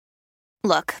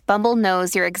Look, Bumble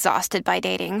knows you're exhausted by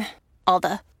dating. All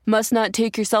the, must not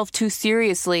take yourself too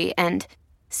seriously, and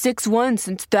 6'1"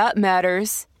 since that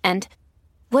matters. And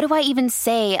what do I even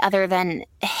say other than,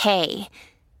 hey?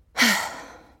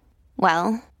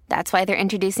 Well, that's why they're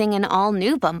introducing an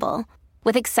all-new Bumble,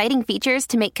 with exciting features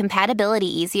to make compatibility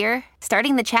easier,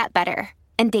 starting the chat better,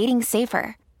 and dating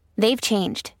safer. They've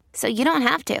changed, so you don't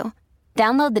have to.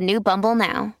 Download the new Bumble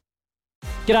now.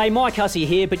 G'day, Mike Hussey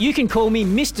here, but you can call me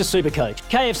Mr. Supercoach.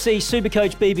 KFC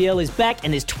Supercoach BBL is back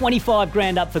and there's 25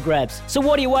 grand up for grabs. So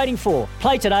what are you waiting for?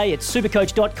 Play today at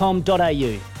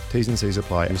supercoach.com.au. T's and C's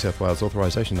apply. New South Wales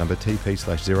authorisation number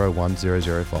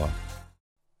TP/01005.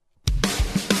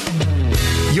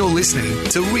 You're listening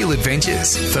to Real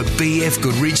Adventures for BF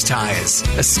Goodrich Tyres.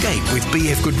 Escape with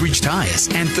BF Goodrich Tyres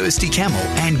and Thirsty Camel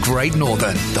and Great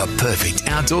Northern, the perfect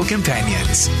outdoor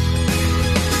companions.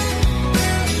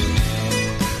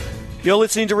 You're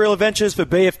listening to Real Adventures for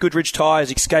BF Goodrich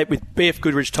Tyres. Escape with BF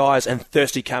Goodrich Tyres and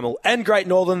Thirsty Camel and Great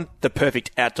Northern, the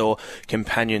perfect outdoor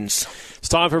companions. It's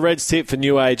time for Red's tip for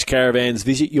New Age Caravans.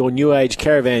 Visit your New Age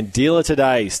Caravan dealer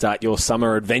today. Start your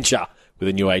summer adventure with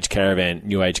a New Age Caravan,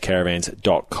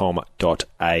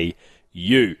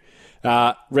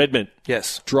 newagecaravans.com.au. Redmond.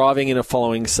 Yes. Driving in a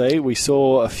following sea. We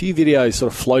saw a few videos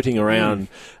sort of floating around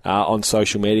on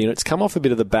social media, and it's come off a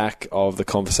bit of the back of the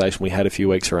conversation we had a few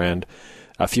weeks ago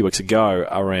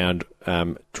around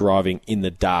driving in the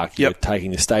dark. You're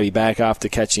taking the Stavey back after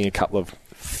catching a couple of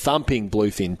thumping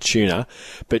bluefin tuna,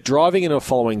 but driving in a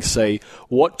following sea,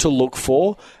 what to look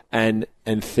for and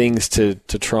things to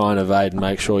try and evade and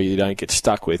make sure you don't get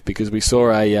stuck with, because we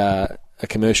saw a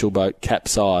commercial boat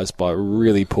capsized by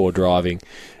really poor driving.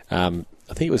 I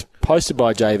think it was posted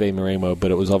by JV Marine World, but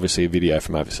it was obviously a video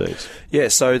from overseas. Yeah,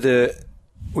 so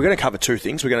we're going to cover two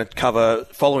things. We're going to cover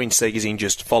following sea as in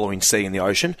just following sea in the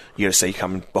ocean. You got a sea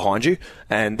coming behind you.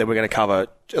 And then we're going to cover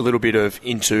a little bit of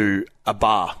into a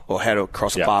bar, or how to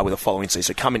cross a bar with a following sea.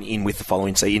 So coming in with the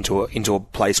following sea into a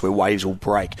place where waves will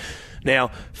break.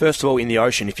 Now, first of all, in the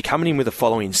ocean, if you're coming in with a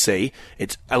following sea,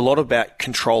 it's a lot about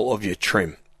control of your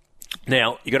trim.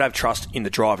 Now, you've got to have trust in the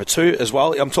driver too, as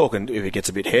well. I'm talking if it gets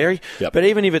a bit hairy. Yep. But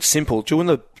even if it's simple,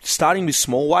 starting with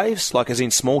small waves, like as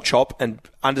in small chop, and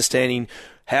understanding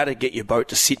how to get your boat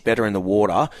to sit better in the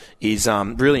water is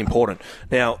really important.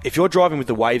 Now, if you're driving with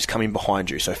the waves coming behind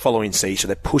you, so following sea, so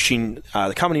they're pushing,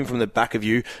 they're coming in from the back of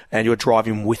you, and you're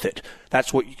driving with it.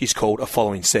 That's what is called a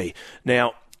following sea.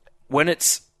 Now, when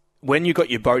you've got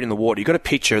your boat in the water, you've got to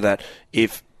picture that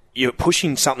if you're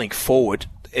pushing something forward,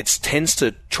 it tends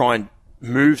to try and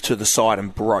move to the side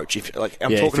and broach. If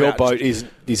your boat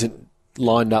isn't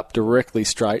lined up directly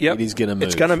straight, it is going to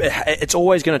move. It's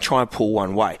always going to try and pull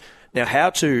one way. Now, how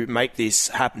to make this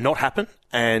not happen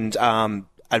and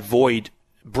avoid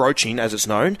broaching, as it's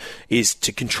known, is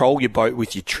to control your boat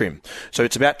with your trim. So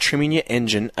it's about trimming your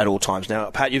engine at all times.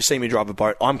 Now, Pat, you've seen me drive a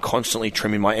boat. I'm constantly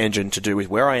trimming my engine to do with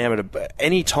where I am at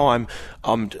any time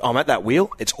I'm at that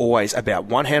wheel. It's always about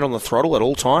one hand on the throttle at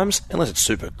all times, unless it's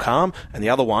super calm, and the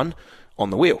other one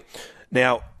on the wheel.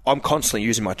 Now, I'm constantly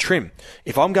using my trim.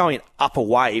 If I'm going up a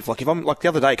wave, like if I'm like the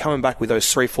other day coming back with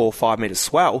those 3, 4, 5 metre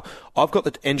swell, I've got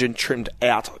the engine trimmed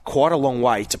out quite a long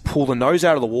way to pull the nose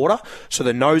out of the water, so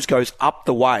the nose goes up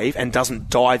the wave and doesn't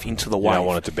dive into the wave. You don't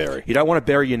want it to bury. You don't want to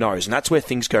bury your nose, and that's where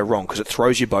things go wrong, because it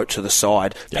throws your boat to the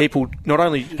side. Yep. People, not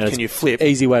only can you flip...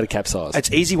 Easy way to capsize. It's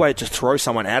an easy way to throw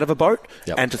someone out of a boat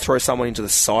and to throw someone into the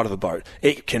side of a boat.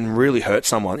 It can really hurt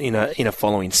someone in a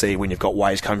following sea when you've got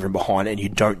waves coming from behind and you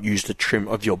don't use the trim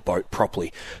of your boat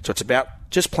properly. So it's about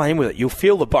just playing with it. You'll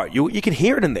feel the boat. You can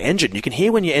hear it in the engine. You can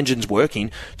hear when your engine's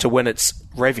working to when it's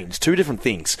revving. It's two different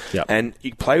things. Yep. And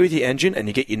you play with your engine and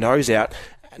you get your nose out,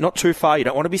 not too far. You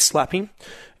don't want to be slapping.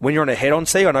 When you're on a head-on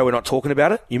sea, I know we're not talking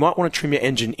about it, you might want to trim your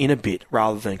engine in a bit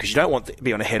rather than, because you don't want to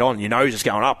be on a head-on. Your nose is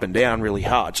going up and down really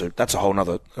hard. So that's a whole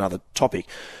another topic.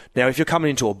 Now, if you're coming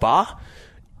into a bar,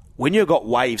 when you've got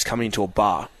waves coming into a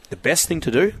bar, the best thing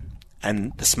to do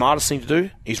and the smartest thing to do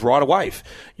is ride a wave.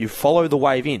 You follow the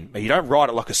wave in. But you don't ride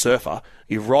it like a surfer.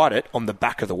 You ride it on the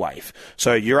back of the wave.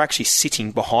 So you're actually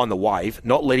sitting behind the wave,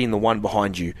 not letting the one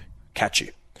behind you catch you.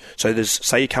 So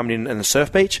say you're coming in the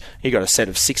surf beach, you've got a set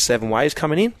of 6, 7 waves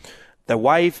coming in. The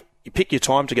wave, you pick your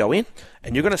time to go in,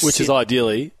 and you're going to Which is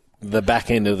ideally the back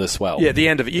end of the swell. Yeah, the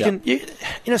end of it.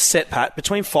 In a set, Pat,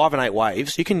 between 5 and 8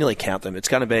 waves, you can nearly count them. It's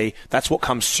going to be, that's what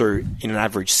comes through in an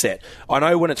average set. I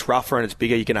know when it's rougher and it's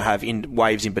bigger, you're going to have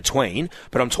waves in between,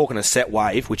 but I'm talking a set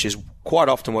wave, which is quite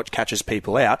often what catches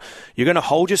people out. You're going to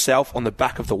hold yourself on the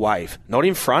back of the wave, not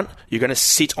in front. You're going to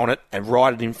sit on it and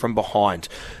ride it in from behind.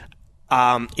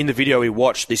 In the video we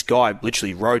watched, this guy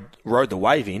literally rode the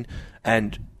wave in,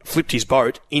 and flipped his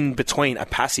boat in between a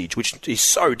passage, which is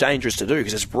so dangerous to do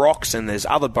because there's rocks and there's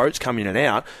other boats coming in and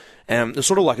out. It's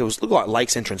sort of like looked like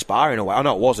Lakes Entrance Bar in a way. I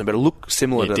know it wasn't, but it looked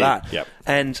similar to that. Yep.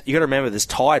 And you got to remember there's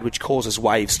tide, which causes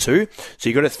waves too. So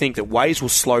you got to think that waves will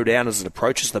slow down as it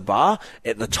approaches the bar.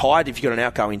 At the tide, if you've got an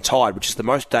outgoing tide, which is the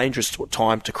most dangerous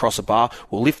time to cross a bar,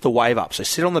 will lift the wave up. So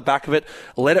sit on the back of it,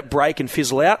 let it break and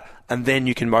fizzle out, and then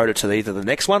you can motor to either the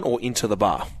next one or into the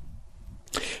bar.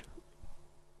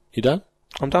 You done?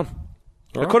 I'm done.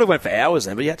 I could have went for hours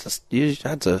then, but you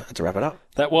had to wrap it up.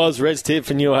 That was Red's tip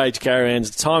for New Age Caravans.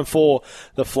 It's time for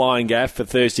the Flying Gaff for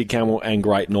Thirsty Camel and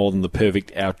Great Northern, the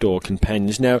perfect outdoor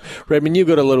companions. Now, Redmond, you've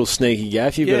got a little sneaky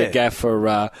gaff. You've got a gaff for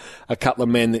a couple of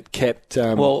men that kept...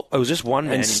 well, it was just one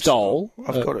man. And stole.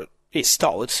 I've got it. It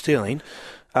stole. It's stealing.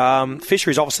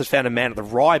 Fisheries officers found a man at the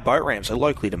Rye boat ramp, so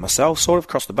locally to myself, sort of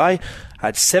across the bay,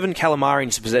 had 7 calamari in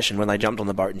his possession when they jumped on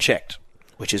the boat and checked,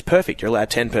 which is perfect. You're allowed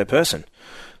 10 per person.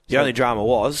 The only drama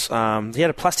was he had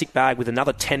a plastic bag with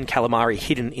another 10 calamari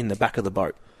hidden in the back of the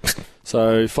boat.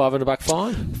 So $500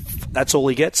 fine? That's all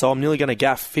he gets. So I'm nearly going to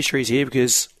gaff Fisheries here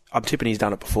because I'm tipping he's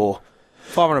done it before.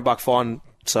 $500 fine.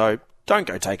 So don't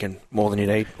go taking more than you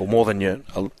need or more than you're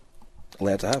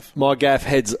allowed to have. My gaff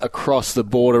heads across the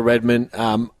border, Redmond.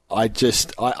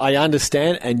 I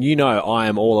understand, and you know I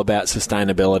am all about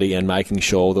sustainability and making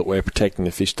sure that we're protecting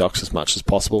the fish stocks as much as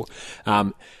possible.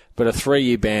 But a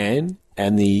 3-year ban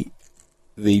and the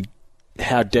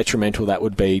how detrimental that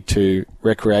would be to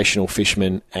recreational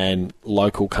fishermen and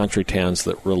local country towns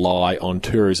that rely on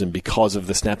tourism because of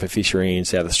the snapper fishery in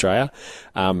South Australia,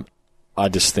 I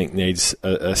just think needs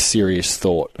a serious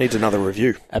thought. Needs another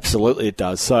review. Absolutely it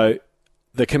does. So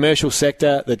the commercial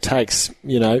sector that takes,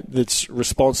 that's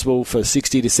responsible for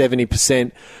 60 to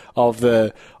 70% of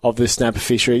the snapper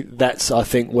fishery, that's, I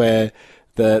think, where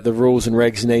the rules and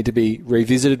regs need to be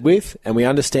revisited with, and we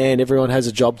understand everyone has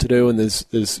a job to do, and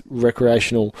there's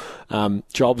recreational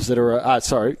jobs that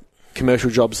are commercial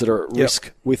jobs that are at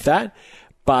risk with that.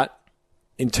 But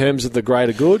in terms of the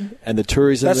greater good and the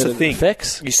tourism that's that the thing.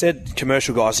 Affects, you said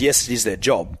commercial guys. Yes, it is their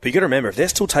job, but you got to remember if they're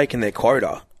still taking their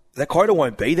quota, that quota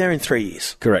won't be there in 3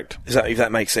 years. Correct. If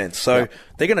that makes sense. So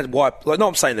they're going to wipe. Like, no,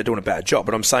 I'm saying they're doing a bad job,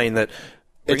 but I'm saying that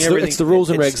it's the rules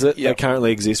and regs that they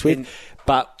currently exist with,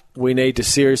 but we need to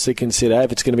seriously consider,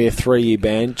 if it's going to be a 3-year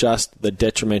ban, just the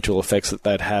detrimental effects that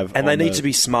they'd have. And they need to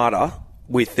be smarter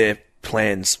with their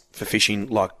plans for fishing.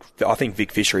 Like, I think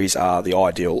Vic Fisheries are the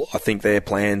ideal. I think their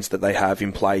plans that they have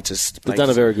in play they've done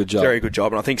a very good job. Very good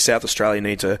job. And I think South Australia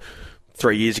need to,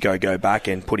 3 years ago, go back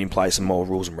and put in place some more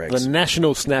rules and regs. The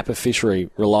national snapper fishery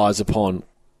relies upon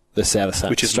the South,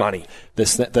 which is money. The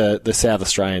South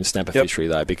Australian snapper fishery,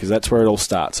 though, because that's where it all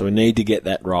starts. So we need to get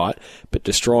that right. But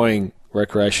destroying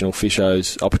recreational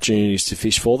fishers' opportunities to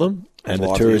fish for them and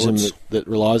the tourism that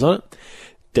relies on it,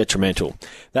 detrimental.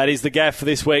 That is the gaff for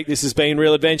this week. This has been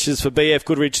Real Adventures for BF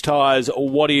Goodrich Tyres.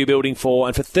 What are you building for?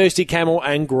 And for Thirsty Camel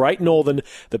and Great Northern,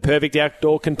 the perfect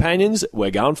outdoor companions,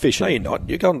 we're going fishing. No, you're not.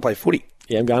 You're going to play footy.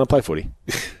 Yeah, I'm going to play footy.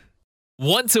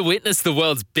 Want to witness the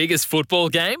world's biggest football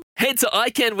game? Head to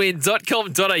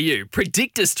iCanWin.com.au,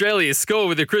 predict Australia's score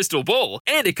with a crystal ball,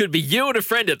 and it could be you and a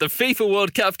friend at the FIFA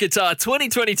World Cup Qatar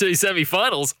 2022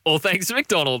 semi-finals, all thanks to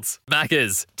McDonald's.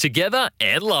 Maccas, together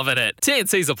and loving it.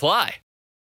 TNCs apply.